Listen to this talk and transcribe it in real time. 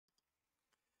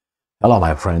Hello,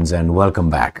 my friends, and welcome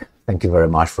back. Thank you very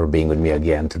much for being with me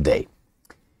again today.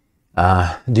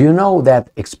 Do you know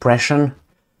that expression,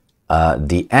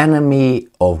 the enemy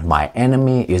of my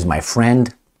enemy is my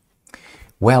friend?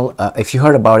 Well, if you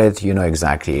heard about it, you know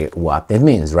exactly what it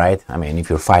means, right? I mean,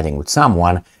 if you're fighting with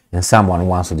someone and someone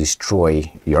wants to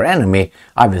destroy your enemy,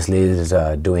 obviously it is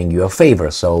doing you a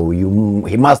favor, so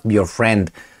he must be your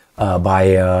friend by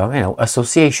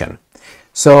association.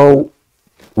 So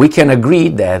we can agree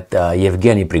that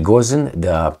Yevgeny Prigozhin,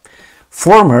 the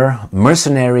former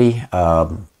mercenary,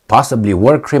 possibly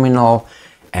war criminal,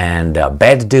 and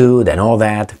bad dude and all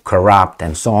that, corrupt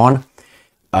and so on,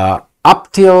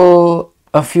 up till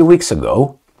a few weeks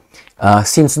ago,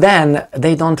 since then,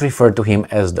 they don't refer to him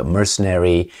as the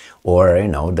mercenary or,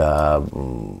 the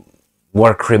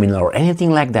war criminal or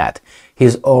anything like that.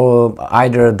 He's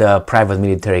either the private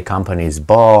military company's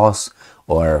boss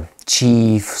or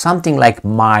chief, something like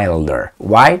milder.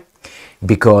 Why?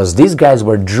 Because these guys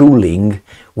were drooling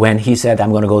when he said,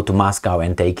 I'm going to go to Moscow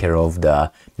and take care of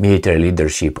the military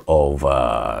leadership of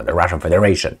the Russian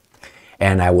Federation.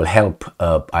 And I will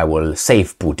I will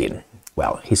save Putin.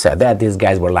 Well, he said that. These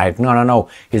guys were like, no,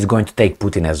 he's going to take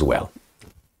Putin as well.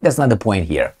 That's not the point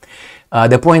here.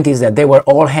 The point is that they were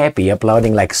all happy,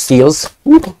 applauding like seals,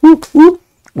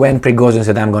 when Prigozhin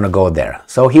said, I'm going to go there.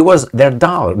 So he was their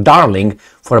darling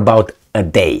for about a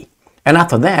day. And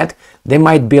after that, they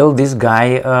might build this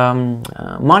guy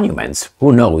monuments.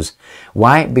 Who knows?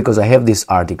 Why? Because I have this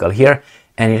article here,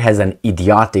 and it has an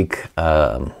idiotic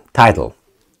title.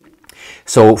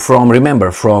 So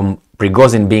remember, from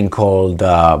Prigozhin being called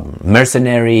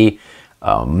mercenary,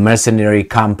 mercenary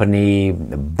company,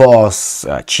 boss,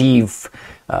 chief,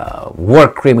 war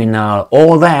criminal,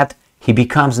 all that, he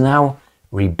becomes now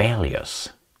rebellious,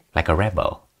 like a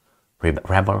rebel.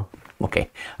 Rebel? Okay,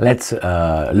 let's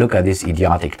look at this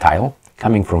idiotic title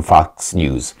coming from Fox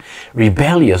News.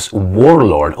 Rebellious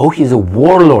warlord. Oh, he's a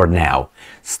warlord now.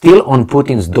 Still on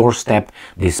Putin's doorstep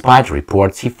despite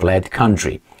reports he fled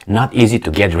country. Not easy to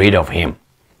get rid of him.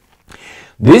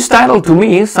 This title to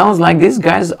me sounds like these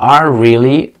guys are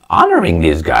really honoring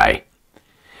this guy.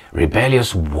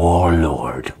 Rebellious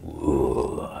warlord.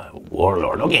 Ooh,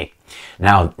 warlord. Okay.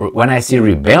 Now, when I see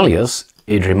rebellious,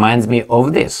 it reminds me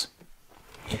of this.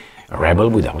 A Rebel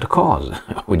Without a Cause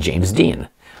with James Dean.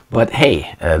 But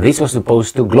hey, this was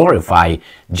supposed to glorify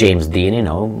James Dean,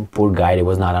 poor guy that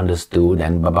was not understood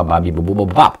and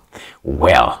bop.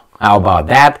 Well, how about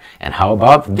that? And how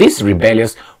about this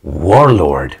rebellious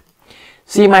warlord?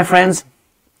 See, my friends,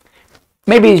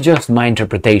 maybe it's just my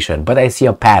interpretation, but I see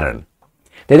a pattern.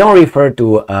 They don't refer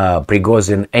to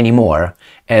Prigozhin anymore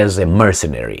as a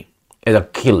mercenary, as a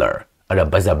killer, or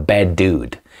as a bad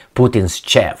dude, Putin's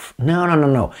chef.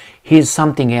 No. He's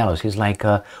something else. He's like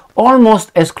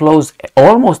almost as close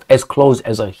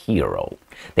as a hero.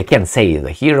 They can't say he's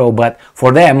a hero, but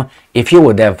for them, if he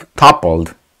would have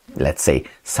toppled, let's say,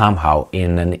 somehow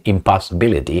in an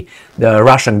impossibility, the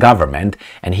Russian government,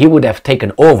 and he would have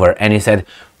taken over, and he said,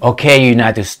 okay,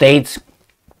 United States,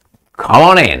 come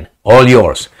on in, all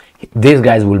yours. These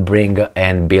guys will bring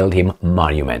and build him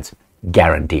monuments,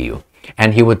 guarantee you.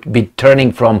 And he would be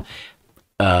turning from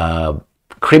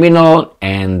criminal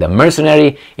and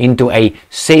mercenary into a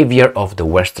savior of the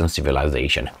Western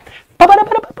civilization.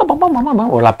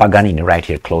 Or La Paganini right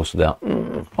here close to the...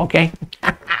 okay?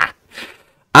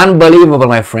 Unbelievable,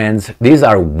 my friends. These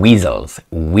are weasels.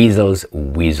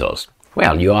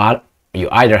 Well, you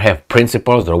either have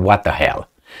principles or what the hell?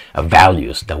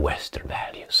 Values, the Western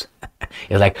values.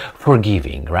 It's like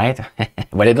forgiving, right?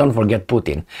 But they don't forget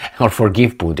Putin or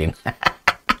forgive Putin.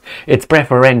 It's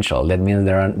preferential. That means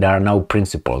there are no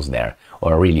principles there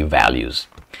or really values.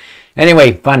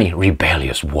 Anyway, funny,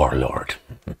 rebellious warlord.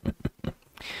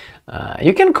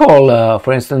 You can call,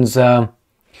 for instance,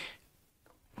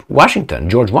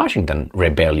 George Washington,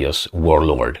 rebellious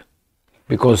warlord,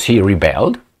 because he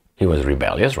rebelled. He was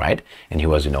rebellious, right? And he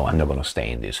was, I'm not going to stay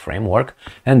in this framework.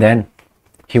 And then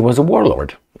he was a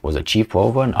warlord. He was a chief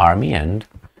of an army, and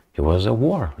he was a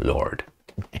warlord.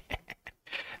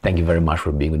 Thank you very much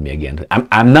for being with me again.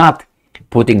 I'm not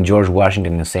putting George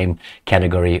Washington in the same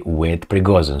category with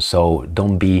Prigozhin, so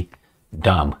don't be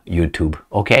dumb, YouTube,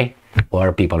 okay?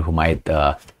 Or people who might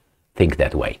think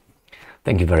that way.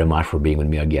 Thank you very much for being with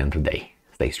me again today.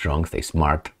 Stay strong, stay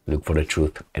smart, look for the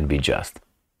truth, and be just.